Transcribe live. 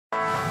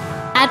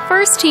At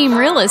First Team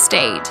Real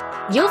Estate,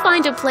 you'll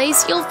find a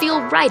place you'll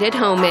feel right at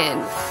home in.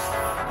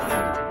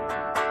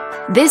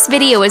 This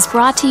video is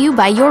brought to you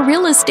by your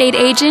real estate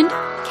agent,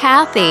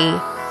 Kathy.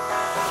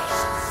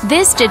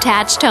 This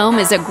detached home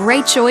is a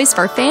great choice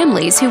for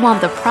families who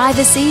want the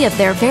privacy of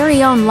their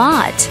very own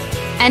lot,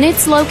 and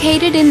it's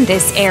located in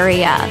this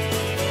area.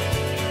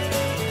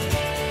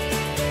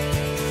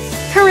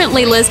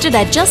 Currently listed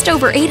at just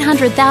over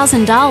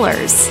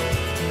 $800,000.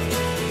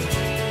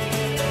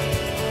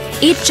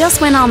 It just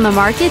went on the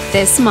market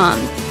this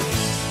month.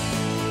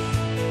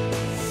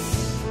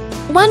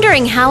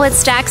 Wondering how it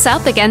stacks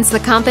up against the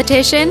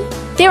competition?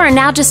 There are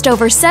now just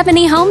over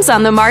 70 homes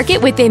on the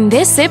market within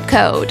this zip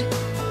code.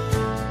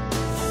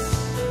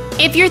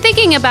 If you're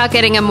thinking about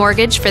getting a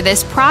mortgage for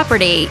this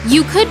property,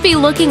 you could be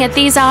looking at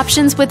these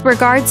options with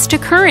regards to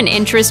current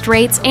interest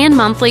rates and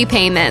monthly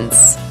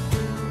payments.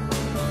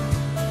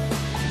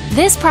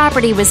 This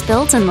property was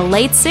built in the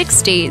late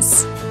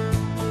 60s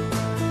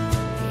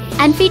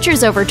and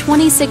features over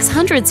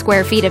 2,600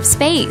 square feet of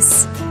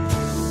space,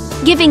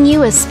 giving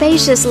you a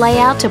spacious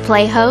layout to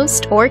play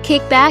host or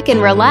kick back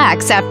and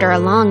relax after a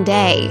long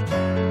day.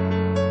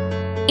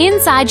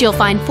 Inside you'll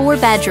find 4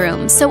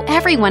 bedrooms, so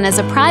everyone has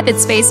a private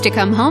space to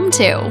come home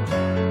to,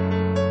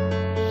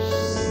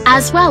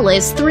 as well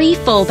as 3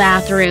 full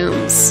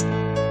bathrooms.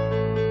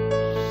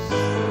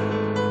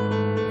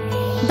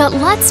 But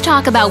let's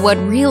talk about what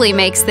really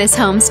makes this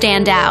home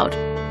stand out.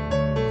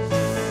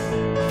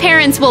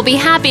 Parents will be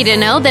happy to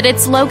know that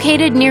it's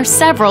located near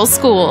several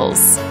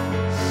schools.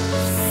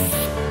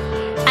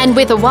 And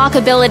with a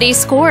walkability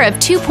score of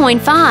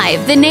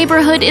 2.5, the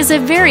neighborhood is a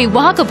very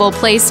walkable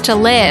place to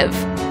live.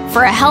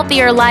 For a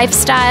healthier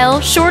lifestyle,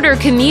 shorter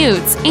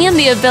commutes, and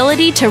the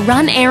ability to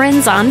run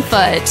errands on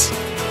foot.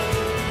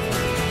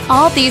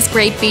 All these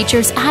great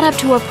features add up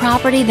to a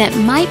property that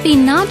might be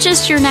not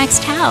just your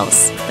next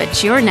house,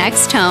 but your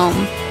next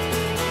home.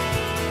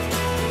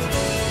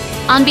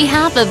 On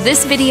behalf of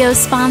this video's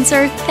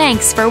sponsor,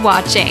 thanks for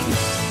watching.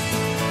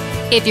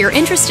 If you're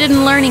interested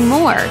in learning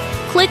more,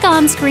 click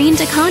on screen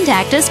to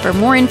contact us for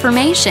more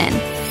information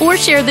or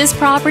share this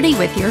property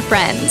with your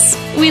friends.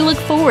 We look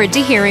forward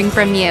to hearing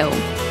from you.